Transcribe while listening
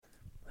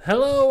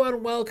Hello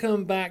and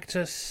welcome back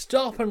to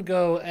Stop and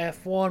Go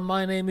F1.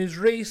 My name is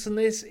Reese and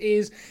this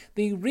is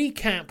the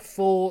recap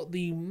for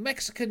the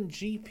Mexican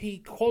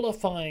GP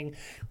qualifying,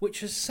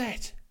 which has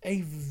set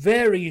a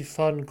very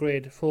fun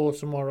grid for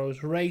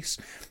tomorrow's race.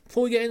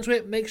 Before we get into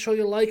it, make sure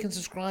you like and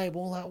subscribe,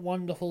 all that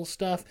wonderful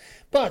stuff.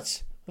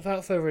 But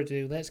without further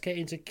ado, let's get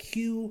into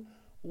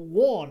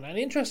Q1. And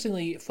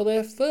interestingly, for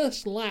their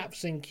first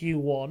laps in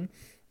Q1,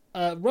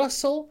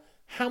 Russell,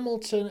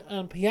 Hamilton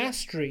and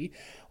Piastri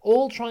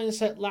all try and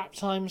set lap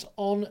times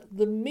on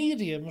the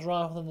mediums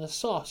rather than the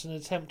softs in an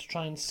attempt to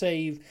try and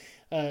save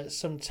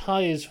some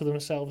tyres for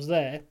themselves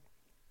there.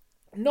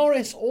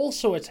 Norris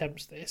also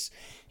attempts this.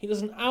 He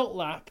does an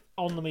outlap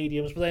on the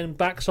mediums but then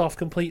backs off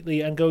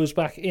completely and goes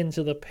back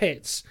into the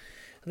pits.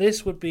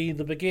 This would be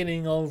the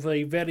beginning of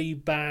a very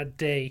bad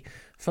day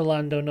for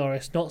Lando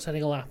Norris, not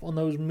setting a lap on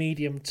those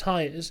medium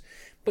tyres.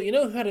 But you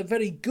know who had a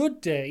very good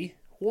day?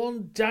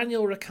 One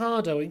Daniel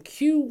Ricciardo. In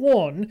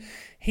Q1,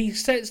 he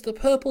sets the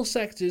purple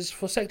sectors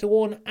for Sector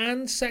 1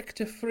 and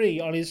Sector 3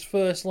 on his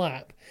first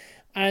lap.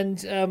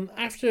 And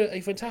after a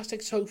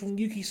fantastic tow from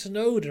Yuki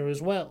Tsunoda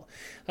as well.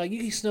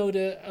 Yuki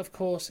Tsunoda, of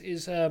course,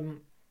 is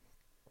going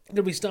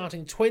to be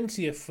starting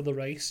 20th for the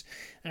race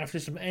after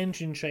some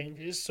engine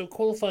changes. So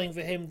qualifying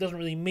for him doesn't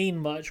really mean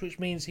much, which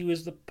means he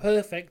was the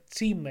perfect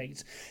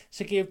teammate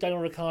to give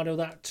Daniel Ricciardo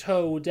that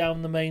tow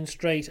down the main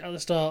straight at the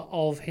start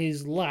of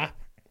his lap.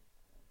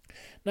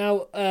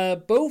 Now,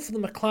 both of the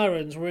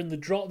McLarens were in the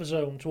drop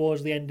zone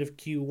towards the end of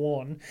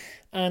Q1,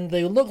 and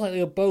they looked like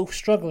they were both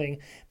struggling.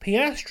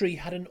 Piastri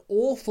had an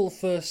awful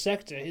first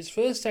sector. His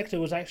first sector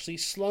was actually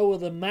slower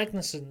than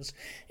Magnussen's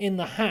in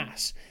the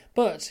Haas,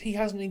 but he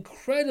has an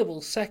incredible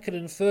second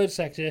and third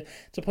sector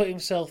to put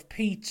himself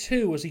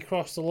P2 as he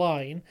crossed the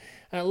line.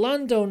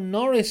 Lando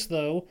Norris,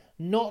 though,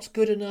 not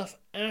good enough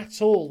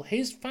at all.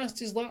 His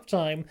fastest lap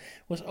time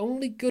was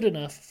only good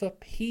enough for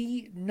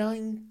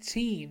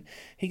P19.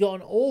 He got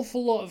an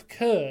awful lot of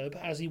curb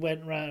as he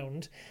went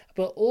round,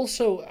 but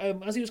also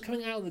as he was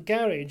coming out of the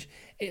garage,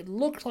 it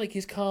looked like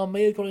his car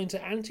may have gone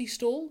into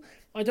anti-stall.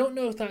 I don't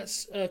know if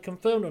that's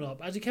confirmed or not,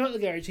 but as he came out of the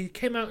garage, he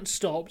came out and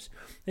stopped,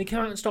 then he came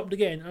out and stopped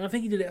again, and I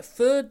think he did it a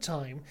third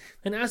time,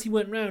 and as he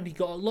went round, he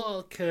got a lot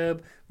of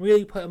curb,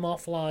 really put him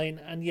offline,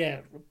 and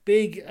yeah,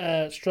 big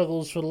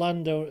struggles for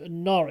Lando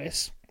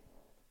Norris.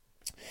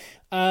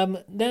 Now,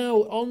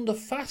 on the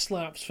fast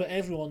laps for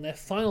everyone, their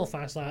final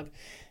fast lap,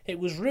 it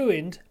was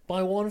ruined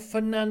by one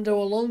Fernando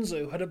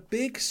Alonso, who had a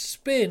big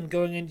spin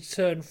going into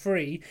turn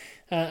 3.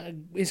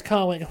 His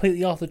car went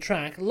completely off the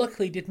track.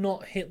 Luckily, did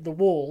not hit the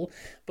wall,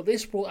 but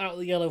this brought out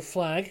the yellow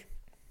flag,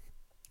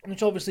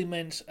 which obviously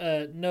meant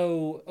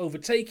no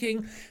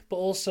overtaking, but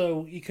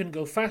also you couldn't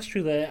go fast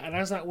through there, and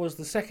as that was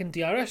the second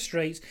DRS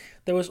straight,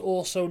 there was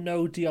also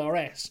no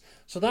DRS.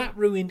 So that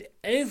ruined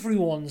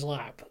everyone's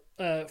lap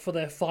for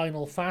their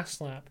final fast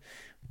lap.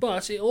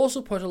 But it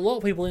also put a lot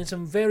of people in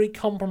some very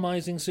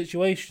compromising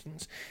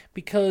situations,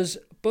 because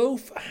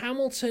both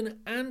Hamilton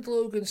and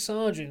Logan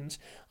Sargeant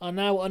are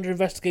now under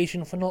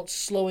investigation for not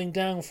slowing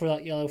down for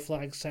that yellow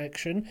flag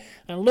section,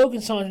 and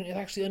Logan Sargeant is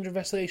actually under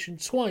investigation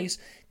twice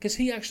because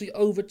he actually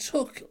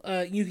overtook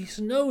Yuki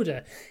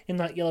Tsunoda in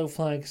that yellow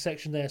flag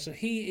section there, so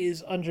he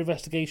is under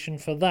investigation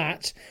for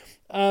that.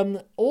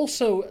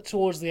 Also,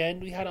 towards the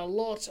end, we had a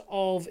lot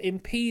of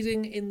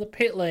impeding in the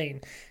pit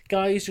lane.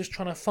 Guys just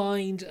trying to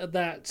find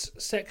that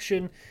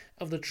section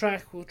of the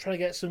track, we're trying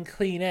to get some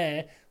clean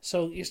air.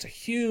 So it's a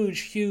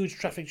huge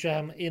traffic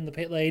jam in the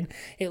pit lane.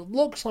 It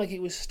looks like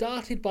it was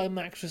started by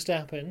Max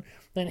Verstappen,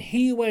 then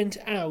he went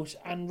out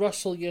and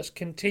Russell just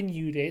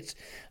continued it.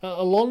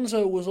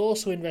 Alonso was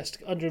also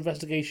under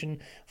investigation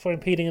for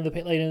impeding in the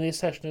pit lane in this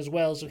session as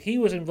well, so he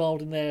was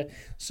involved in there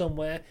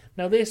somewhere.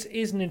 Now this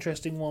is an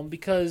interesting one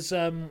because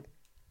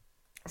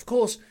of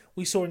course,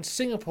 we saw in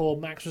Singapore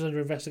Max was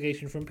under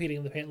investigation for impeding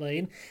in the pit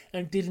lane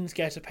and didn't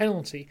get a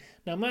penalty.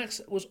 Now,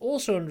 Max was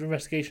also under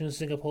investigation in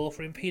Singapore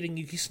for impeding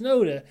Yuki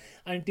Tsunoda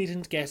and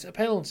didn't get a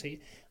penalty.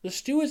 The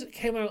stewards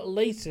came out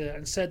later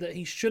and said that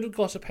he should have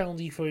got a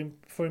penalty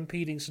for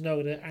impeding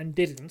Tsunoda and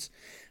didn't.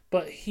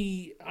 But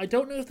I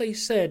don't know if they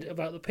said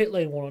about the pit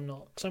lane one or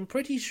not, because I'm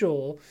pretty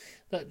sure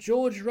that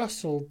George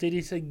Russell did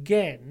it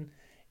again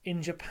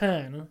in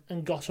Japan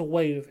and got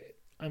away with it.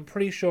 I'm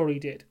pretty sure he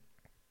did.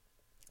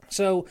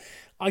 So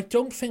I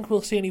don't think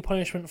we'll see any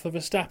punishment for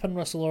Verstappen,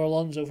 Russell or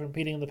Alonso for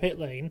impeding in the pit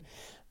lane,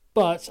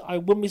 but I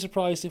wouldn't be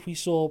surprised if we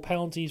saw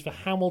penalties for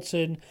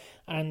Hamilton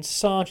and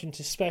Sargeant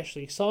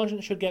especially.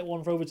 Sargeant should get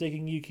one for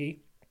overtaking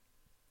Yuki,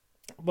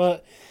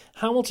 but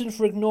Hamilton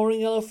for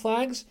ignoring yellow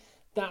flags,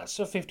 that's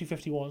a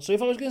 50-51. So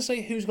if I was going to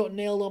say who's got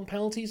nailed on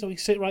penalties, so we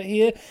sit right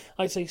here,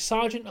 I'd say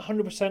Sargeant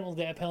 100% will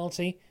get a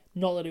penalty,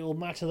 not that it will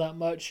matter that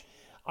much.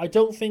 I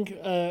don't think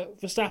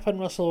Verstappen,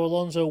 Russell or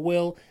Alonso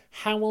will.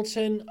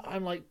 Hamilton,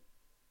 I'm like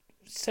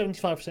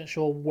 75%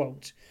 sure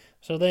won't.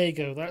 So there you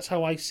go. That's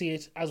how I see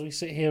it as we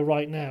sit here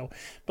right now.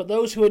 But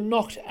those who are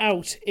knocked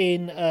out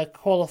in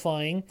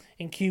qualifying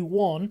in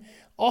Q1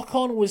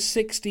 Ocon was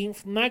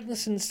 16th,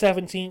 Magnussen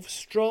 17th,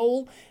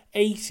 Stroll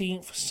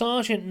 18th,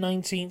 Sargent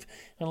 19th,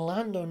 and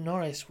Lando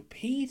Norris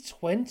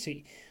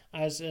P20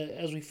 as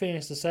we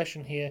finish the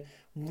session here.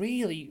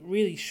 Really,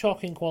 really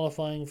shocking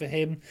qualifying for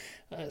him.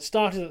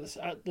 Started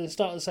at the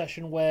start of the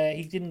session where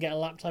he didn't get a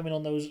lap time in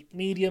on those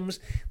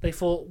mediums. They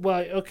thought,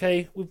 well,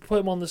 okay, we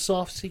put him on the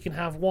softs, he can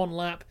have one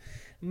lap.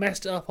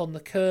 Messed it up on the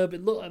curb.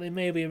 It looked like there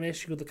may be an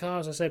issue with the car,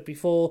 as I said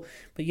before.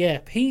 But yeah,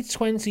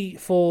 P20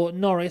 for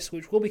Norris,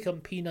 which will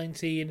become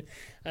P19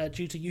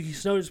 due to Yuki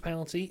Tsunoda's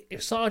penalty.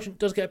 If Sargent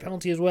does get a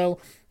penalty as well,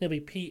 it'll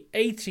be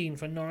P18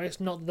 for Norris.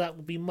 Not that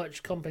would be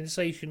much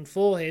compensation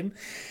for him.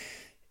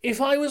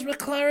 If I was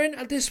McLaren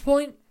at this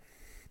point,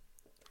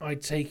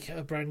 I'd take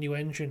a brand new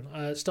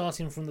engine.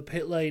 Starting from the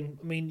pit lane,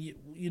 I mean,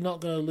 you're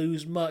not going to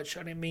lose much,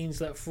 and it means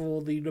that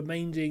for the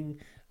remaining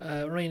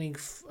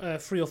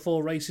 3 or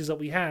 4 races that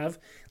we have,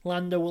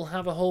 Lando will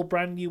have a whole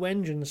brand new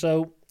engine.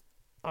 So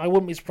I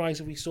wouldn't be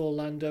surprised if we saw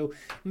Lando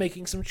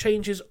making some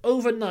changes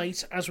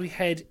overnight as we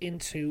head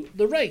into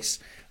the race.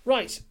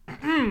 Right,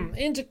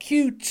 into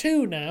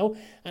Q2 now,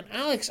 and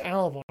Alex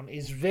Albon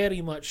is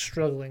very much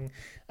struggling.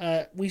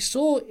 We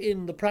saw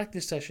in the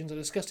practice sessions, I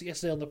discussed it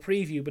yesterday on the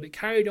preview, but it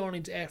carried on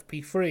into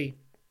FP3.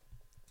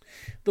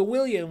 The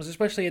Williams,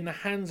 especially in the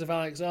hands of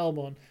Alex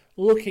Albon,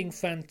 looking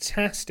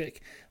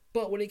fantastic.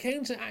 But when it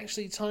came to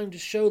actually time to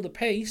show the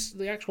pace,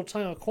 the actual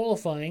time of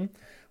qualifying,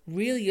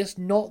 really is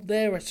not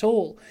there at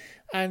all.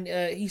 And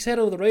he said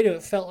over the radio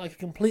it felt like a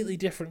completely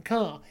different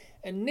car.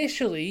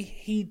 Initially,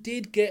 he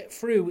did get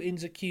through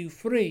into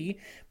Q3,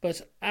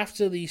 but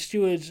after the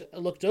stewards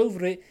looked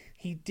over it,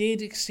 he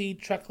did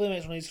exceed track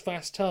limits on his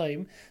fast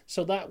time,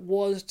 so that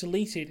was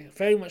deleted.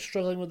 Very much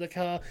struggling with the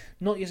car,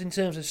 not just in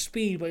terms of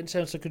speed, but in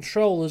terms of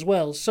control as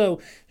well.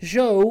 So,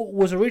 Zhou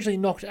was originally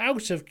knocked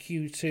out of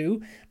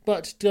Q2,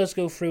 but does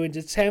go through into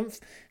 10th.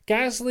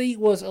 Gasly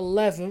was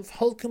 11th,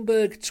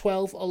 Hülkenberg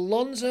 12th,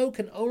 Alonso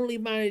can only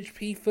manage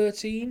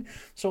P13,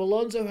 so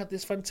Alonso had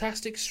this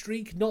fantastic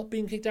streak not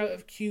being kicked out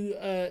of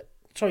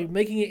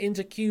making it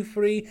into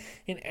Q3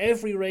 in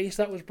every race.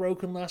 That was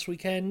broken last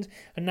weekend,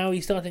 and now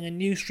he's starting a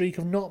new streak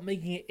of not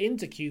making it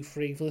into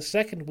Q3 for the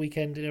second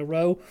weekend in a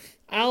row.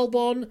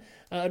 Albon,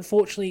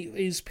 unfortunately,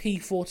 is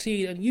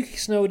P14, and Yuki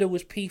Tsunoda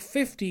was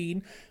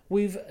P15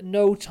 with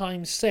no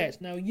time set.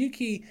 Now,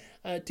 Yuki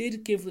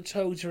did give the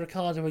toe to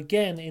Ricciardo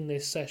again in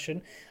this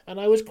session, and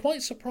I was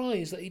quite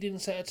surprised that he didn't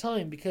set a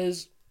time,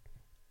 because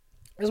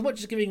as much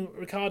as giving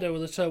Ricciardo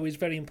the toe is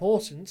very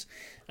important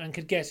and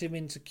could get him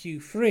into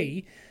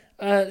Q3,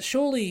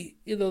 surely,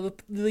 the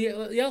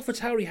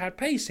AlphaTauri had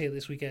pace here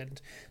this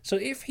weekend. So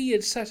if he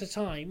had set a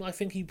time, I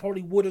think he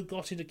probably would have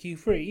got into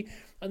Q3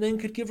 and then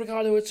could give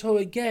Ricciardo a tow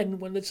again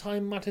when the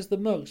time matters the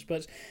most.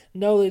 But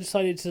no, they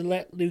decided to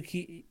let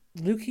Yuki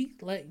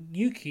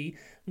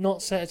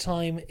not set a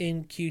time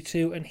in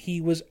Q2, and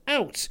he was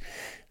out.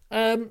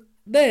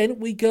 Then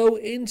we go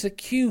into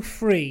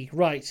Q3.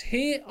 Right,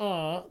 here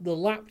are the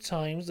lap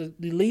times, the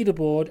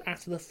leaderboard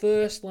after the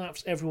first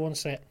laps everyone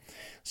set.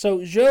 So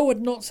Zhou had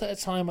not set a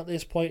time at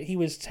this point, he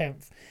was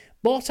 10th.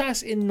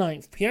 Bottas in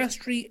 9th,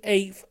 Piastri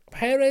 8th,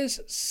 Perez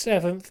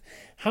 7th,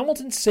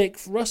 Hamilton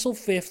 6th, Russell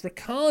 5th,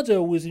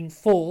 Ricciardo was in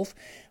 4th,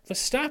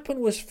 Verstappen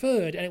was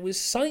 3rd, and it was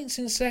Sainz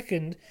in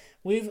 2nd,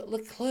 with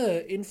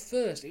Leclerc in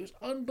 1st. It was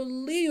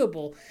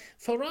unbelievable.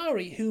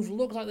 Ferrari, who've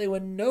looked like they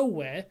were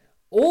nowhere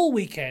all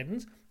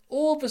weekend,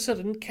 all of a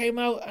sudden came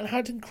out and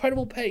had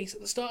incredible pace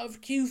at the start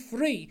of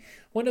Q3,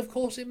 when of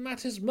course it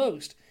matters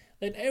most.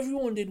 Then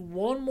everyone did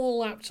one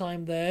more lap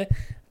time there,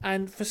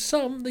 and for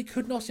some they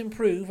could not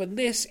improve, and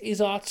this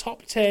is our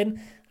top 10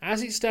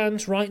 as it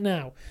stands right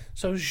now.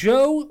 So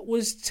Zhou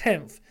was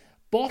 10th,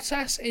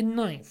 Bottas in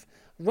 9th,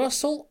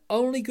 Russell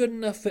only good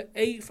enough for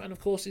 8th, and of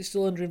course is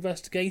still under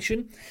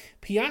investigation.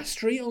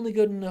 Piastri only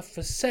good enough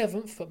for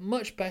 7th, but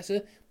much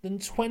better than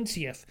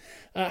 20th.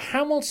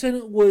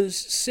 Hamilton was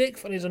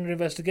 6th and is under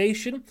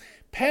investigation.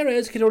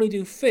 Perez could only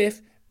do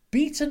 5th,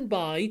 beaten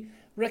by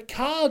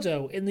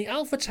Ricciardo in the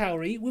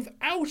AlphaTauri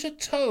without a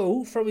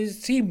tow from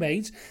his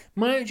teammates,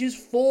 manages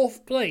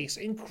 4th place.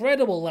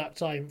 Incredible lap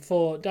time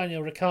for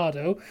Daniel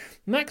Ricciardo.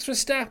 Max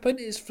Verstappen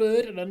is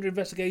 3rd and under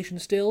investigation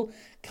still.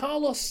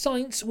 Carlos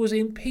Sainz was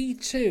in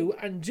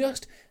P2 and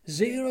just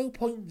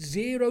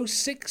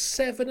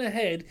 0.067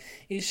 ahead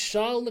is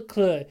Charles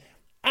Leclerc.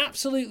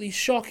 Absolutely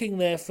shocking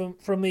there from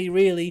me,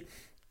 really.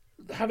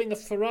 Having a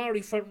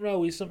Ferrari front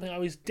row is something I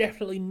was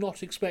definitely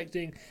not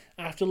expecting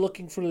after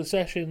looking through the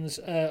sessions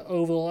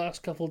over the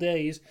last couple of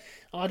days.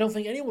 I don't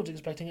think anyone's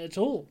expecting it at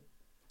all,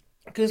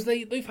 because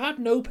they've had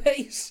no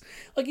pace.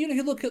 Like, if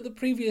you look at the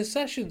previous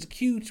sessions,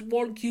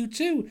 Q1,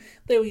 Q2,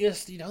 they were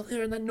just,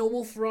 they're in their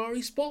normal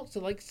Ferrari spots.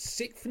 They're like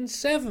 6th and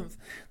 7th.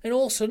 And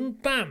all of a sudden,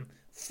 bam,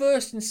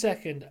 1st and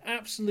 2nd.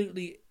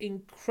 Absolutely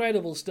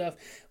incredible stuff.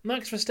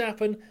 Max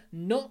Verstappen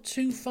not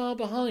too far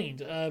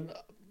behind.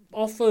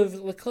 Off of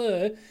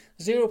Leclerc,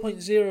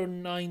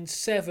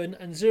 0.097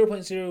 and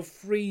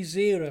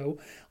 0.030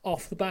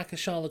 off the back of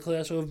Charles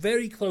Leclerc, so a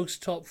very close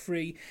top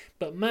 3.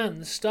 But man,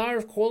 the star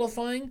of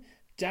qualifying,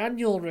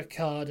 Daniel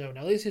Ricciardo.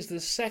 Now, this is the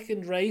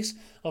second race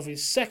of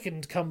his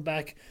second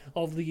comeback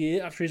of the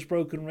year after his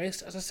broken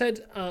wrist. As I said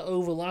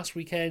over last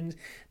weekend,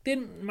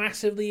 didn't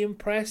massively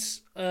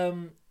impress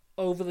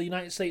over the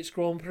United States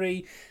Grand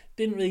Prix.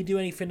 Didn't really do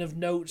anything of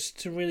note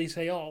to really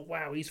say, oh,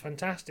 wow, he's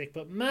fantastic.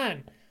 But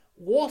man,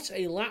 what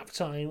a lap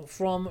time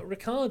from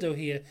Ricciardo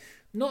here.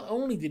 Not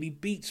only did he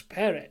beat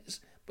Perez,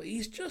 but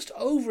he's just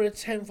over a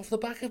tenth off the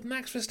back of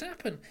Max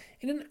Verstappen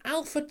in an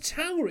Alpha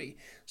Tauri.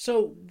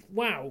 So,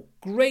 wow,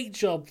 great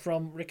job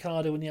from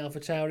Ricciardo in the Alpha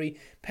Tauri.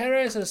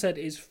 Perez, as I said,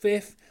 is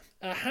fifth.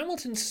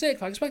 Hamilton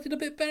sixth. I expected a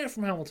bit better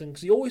from Hamilton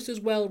because he always does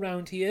well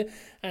around here.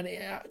 And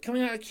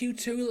coming out of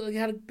Q2, he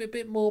had a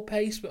bit more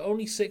pace, but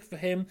only sixth for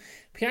him.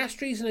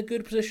 Piastri's in a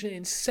good position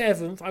in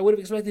seventh. I would have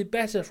expected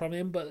better from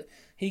him, but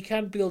he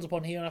can build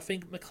upon here. And I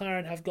think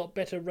McLaren have got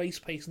better race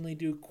pace than they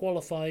do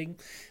qualifying.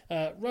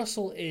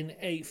 Russell in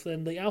eighth.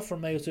 Then the Alfa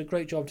Romeos do a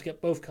great job to get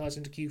both cars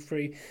into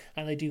Q3,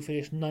 and they do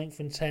finish ninth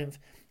and 10th.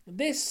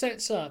 This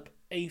sets up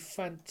a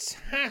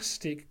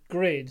fantastic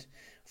grid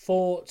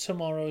for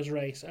tomorrow's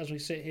race as we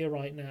sit here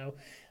right now.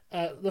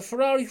 The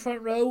Ferrari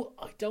front row,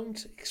 I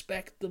don't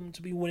expect them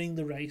to be winning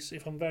the race,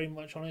 if I'm very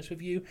much honest with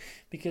you,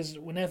 because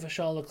whenever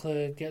Charles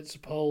Leclerc gets a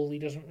pole, he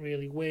doesn't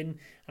really win,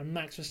 and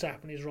Max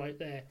Verstappen is right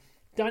there.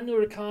 Daniel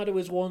Ricciardo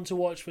is one to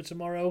watch for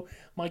tomorrow.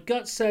 My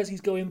gut says he's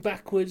going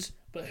backwards,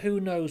 but who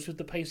knows with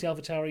the pace the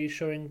AlphaTauri is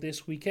showing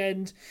this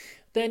weekend.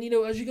 Then,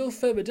 as you go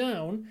further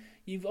down,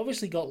 you've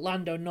obviously got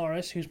Lando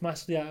Norris, who's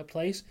massively out of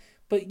place,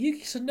 but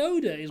Yuki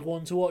Tsunoda is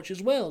one to watch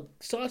as well.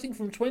 Starting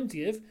from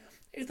 20th,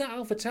 if that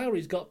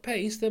AlphaTauri's got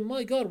pace, then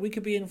my God, we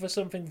could be in for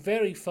something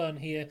very fun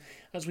here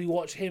as we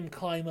watch him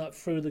climb up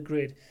through the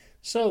grid.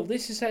 So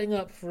this is setting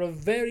up for a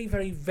very,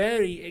 very,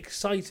 very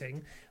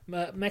exciting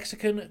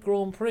Mexican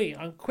Grand Prix.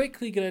 I'm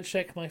quickly going to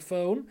check my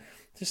phone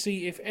to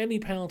see if any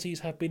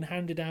penalties have been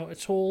handed out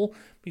at all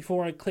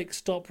before I click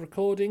stop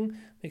recording,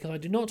 because I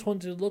do not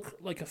want to look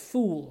like a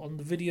fool on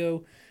the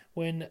video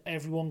when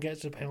everyone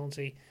gets a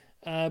penalty.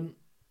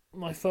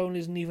 My phone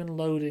isn't even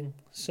loading,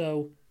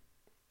 so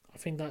I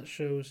think that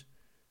shows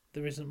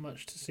there isn't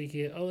much to see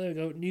here. Oh, there we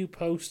go. New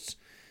posts.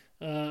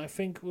 I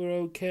think we're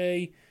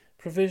okay.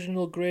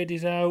 Provisional grid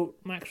is out.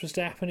 Max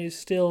Verstappen is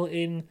still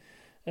in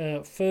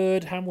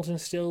third.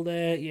 Hamilton's still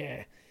there.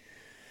 Yeah.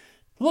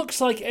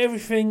 Looks like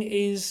everything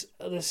is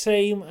the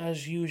same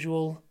as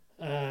usual.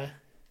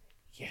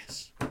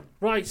 Yes.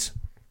 Right.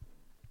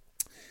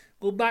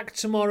 We'll back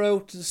tomorrow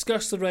to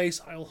discuss the race.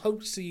 I'll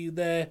hope to see you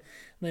there.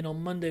 And then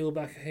on Monday we'll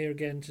back here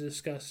again to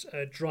discuss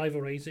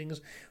driver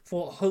ratings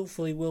for what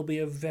hopefully will be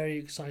a very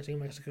exciting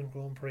Mexican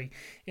Grand Prix.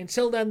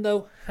 Until then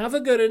though, have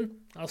a good one.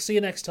 I'll see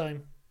you next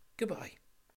time. Goodbye.